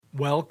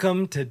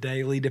Welcome to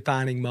Daily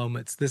Defining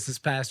Moments. This is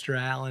Pastor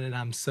Allen, and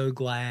I'm so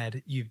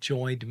glad you've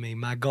joined me.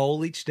 My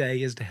goal each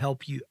day is to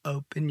help you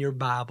open your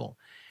Bible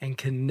and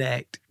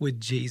connect with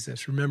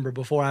Jesus. Remember,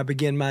 before I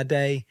begin my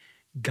day,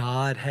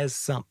 God has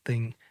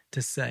something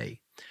to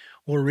say.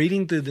 We're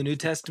reading through the New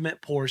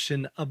Testament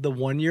portion of the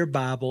One Year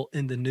Bible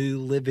in the New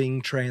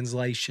Living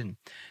Translation.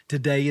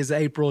 Today is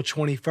April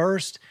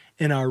 21st,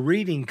 and our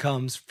reading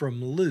comes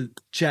from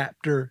Luke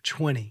chapter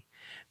 20.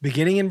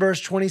 Beginning in verse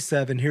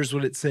 27, here's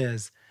what it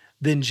says.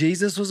 Then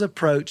Jesus was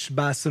approached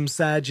by some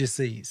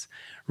Sadducees,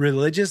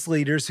 religious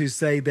leaders who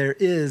say there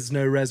is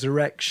no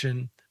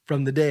resurrection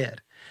from the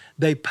dead.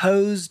 They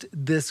posed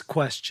this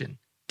question,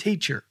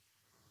 Teacher,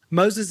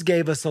 Moses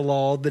gave us a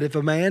law that if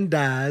a man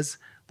dies,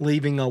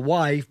 leaving a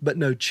wife but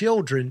no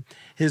children,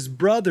 his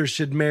brother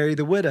should marry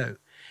the widow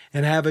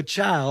and have a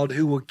child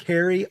who will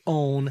carry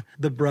on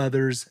the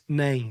brother's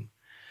name.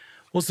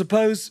 Well,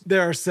 suppose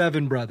there are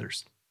 7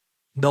 brothers.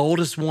 The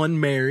oldest one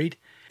married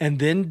and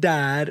then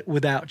died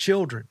without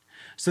children.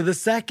 So the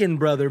second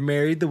brother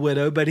married the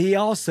widow, but he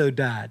also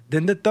died.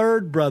 Then the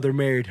third brother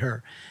married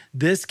her.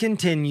 This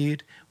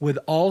continued with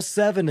all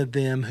 7 of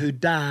them who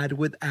died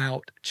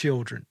without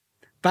children.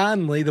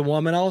 Finally, the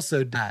woman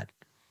also died.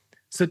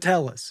 So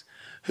tell us,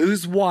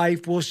 whose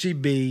wife will she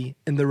be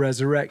in the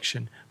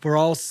resurrection? For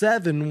all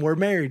 7 were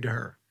married to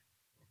her.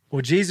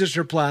 Well, Jesus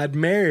replied,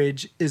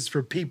 marriage is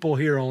for people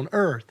here on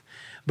earth.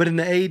 But in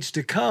the age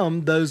to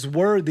come, those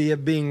worthy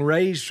of being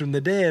raised from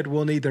the dead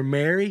will neither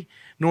marry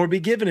nor be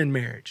given in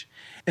marriage,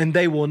 and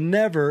they will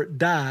never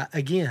die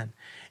again.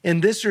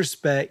 In this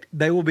respect,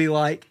 they will be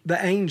like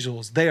the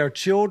angels. They are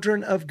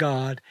children of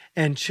God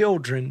and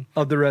children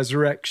of the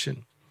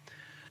resurrection.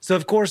 So,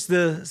 of course,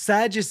 the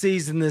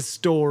Sadducees in this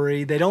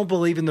story, they don't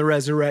believe in the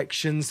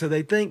resurrection, so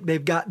they think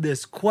they've got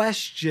this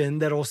question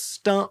that'll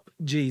stump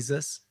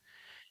Jesus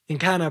and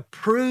kind of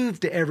prove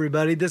to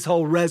everybody this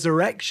whole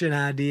resurrection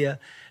idea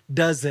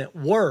doesn't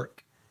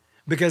work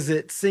because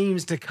it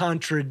seems to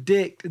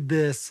contradict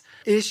this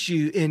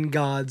issue in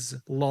God's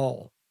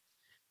law.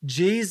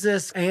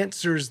 Jesus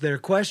answers their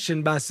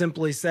question by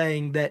simply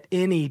saying that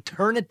in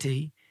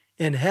eternity,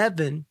 in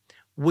heaven,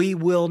 we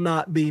will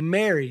not be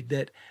married,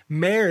 that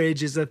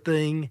marriage is a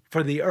thing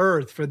for the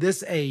earth, for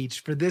this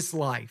age, for this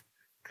life.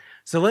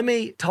 So let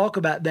me talk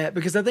about that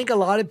because I think a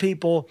lot of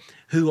people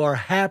who are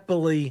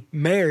happily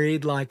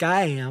married like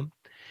I am,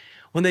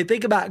 when they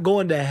think about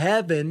going to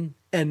heaven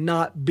and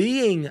not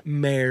being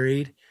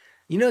married,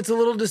 it's a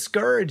little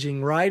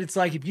discouraging, right? It's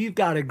like if you've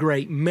got a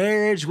great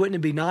marriage, wouldn't it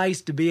be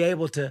nice to be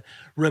able to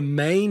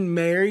remain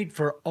married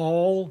for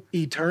all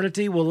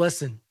eternity? Well,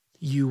 listen,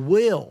 you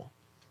will,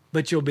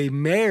 but you'll be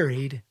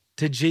married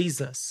to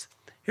Jesus.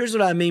 Here's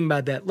what I mean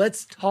by that.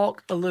 Let's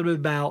talk a little bit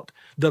about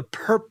the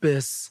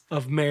purpose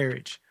of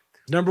marriage.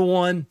 Number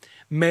 1,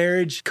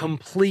 marriage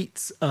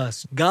completes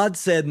us. God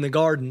said in the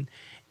garden,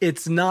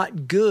 it's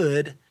not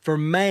good for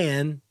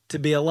man to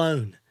be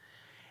alone.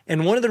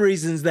 And one of the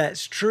reasons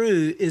that's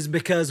true is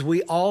because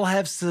we all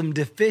have some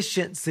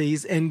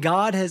deficiencies, and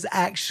God has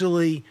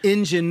actually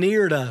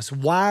engineered us,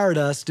 wired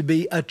us to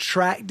be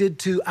attracted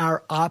to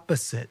our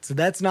opposites. So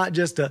that's not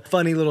just a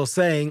funny little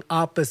saying,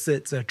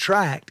 opposites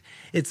attract.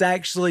 It's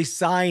actually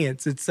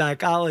science, it's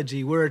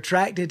psychology. We're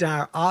attracted to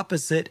our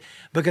opposite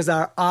because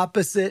our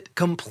opposite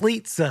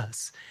completes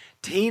us.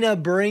 Tina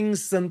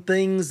brings some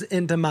things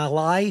into my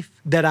life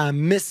that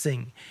I'm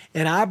missing,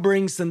 and I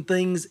bring some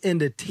things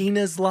into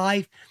Tina's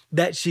life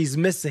that she's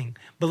missing.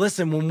 But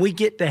listen, when we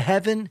get to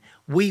heaven,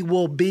 we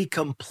will be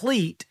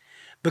complete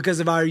because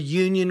of our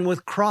union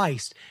with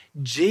Christ.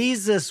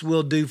 Jesus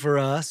will do for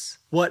us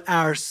what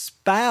our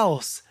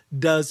spouse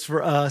does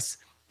for us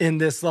in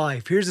this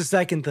life. Here's the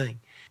second thing.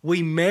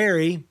 We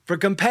marry for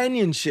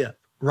companionship,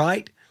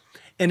 right?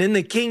 And in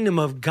the kingdom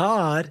of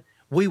God,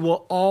 we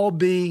will all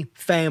be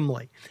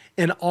family.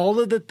 And all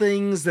of the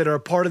things that are a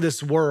part of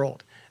this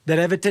world that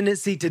have a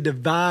tendency to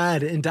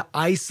divide and to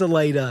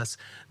isolate us,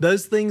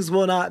 those things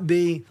will not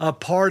be a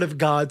part of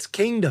God's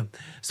kingdom.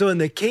 So in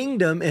the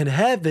kingdom, in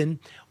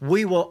heaven,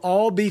 we will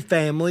all be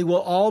family.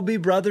 We'll all be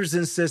brothers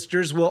and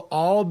sisters. We'll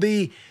all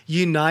be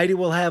united.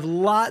 We'll have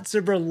lots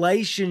of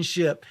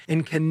relationship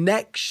and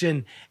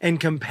connection and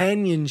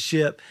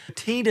companionship.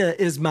 Tina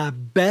is my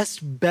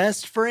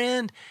best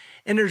friend,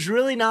 and there's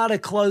really not a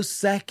close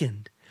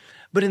second.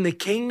 But in the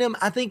kingdom,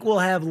 I think we'll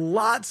have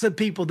lots of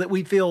people that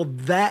we feel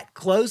that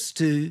close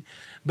to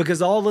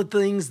because all the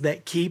things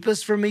that keep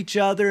us from each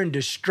other and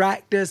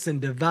distract us and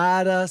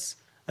divide us,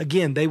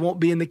 again, they won't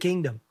be in the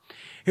kingdom.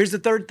 Here's the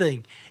third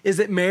thing, is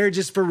that marriage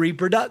is for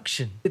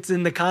reproduction. It's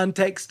in the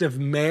context of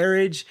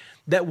marriage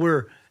that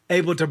we're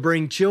able to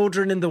bring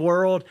children in the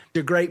world.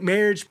 A great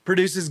marriage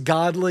produces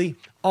godly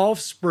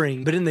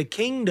offspring. But in the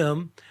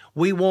kingdom,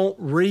 we won't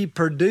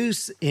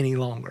reproduce any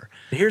longer.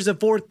 Here's a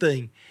fourth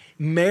thing.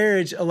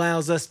 Marriage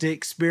allows us to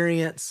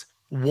experience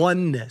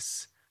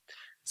oneness.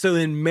 So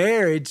in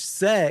marriage,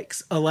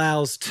 sex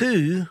allows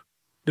two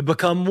to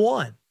become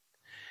one.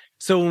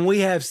 So when we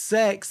have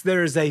sex,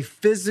 there is a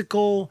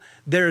physical,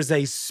 there is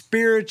a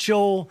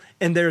spiritual,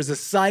 and there's a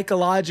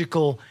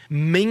psychological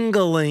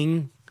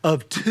mingling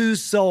of two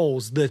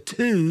souls. The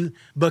two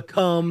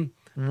become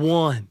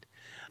one.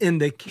 In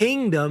the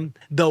kingdom,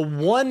 the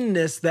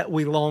oneness that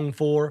we long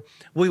for,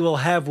 we will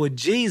have with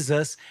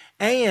Jesus,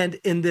 and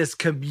in this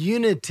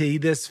community,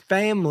 this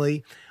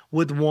family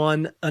with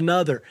one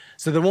another.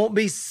 So there won't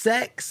be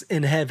sex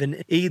in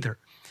heaven either.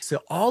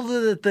 So all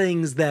of the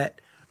things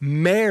that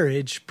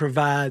marriage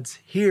provides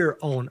here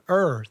on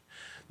earth,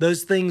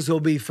 those things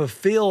will be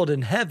fulfilled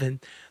in heaven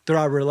through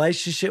our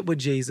relationship with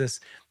Jesus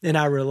and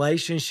our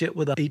relationship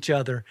with each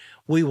other.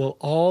 We will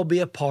all be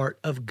a part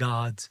of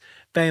God's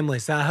family.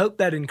 So I hope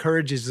that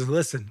encourages us.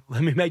 Listen,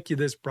 let me make you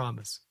this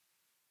promise.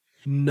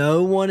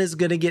 No one is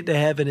going to get to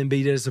heaven and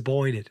be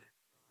disappointed.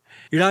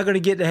 You're not going to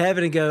get to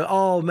heaven and go,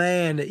 oh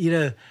man,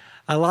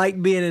 I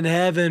like being in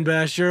heaven, but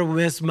I sure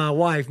miss my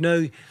wife.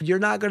 No, you're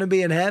not going to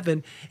be in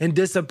heaven and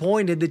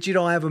disappointed that you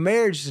don't have a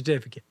marriage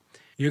certificate.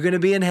 You're going to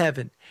be in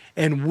heaven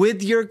and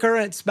with your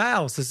current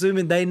spouse,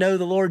 assuming they know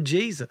the Lord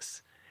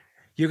Jesus.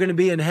 You're going to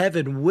be in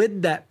heaven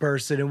with that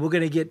person, and we're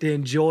going to get to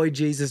enjoy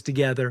Jesus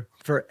together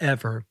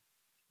forever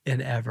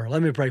and ever.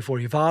 Let me pray for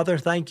you. Father,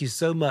 thank you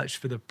so much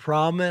for the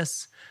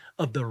promise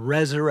of the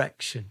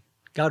resurrection.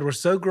 God, we're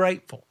so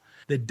grateful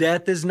that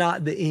death is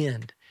not the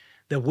end,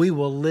 that we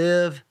will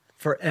live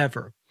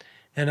forever.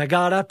 And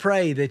God, I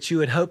pray that you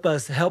would help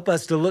us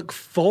to look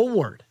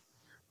forward.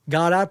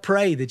 God, I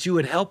pray that you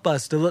would help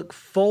us to look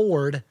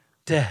forward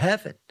to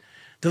heaven,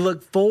 to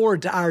look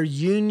forward to our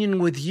union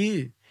with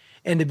you,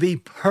 and to be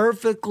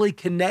perfectly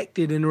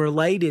connected and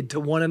related to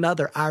one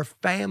another, our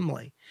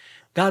family.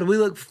 God, we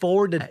look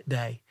forward to that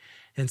day.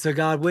 And so,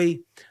 God,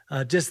 we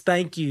just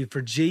thank you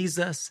for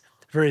Jesus,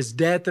 for his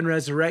death and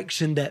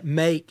resurrection that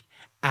make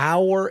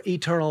our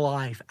eternal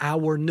life,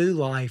 our new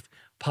life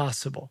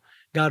possible.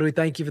 God, we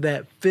thank you for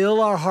that. Fill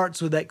our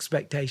hearts with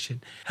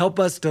expectation. Help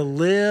us to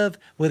live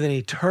with an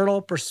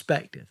eternal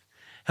perspective.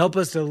 Help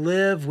us to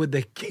live with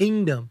the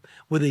kingdom,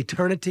 with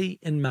eternity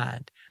in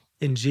mind.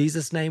 In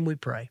Jesus' name we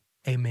pray.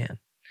 Amen.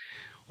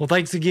 Well,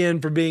 thanks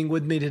again for being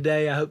with me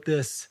today. I hope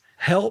this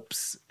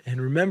helps. And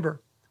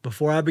remember,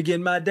 before I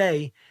begin my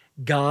day,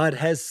 God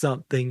has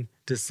something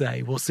to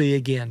say. We'll see you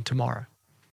again tomorrow.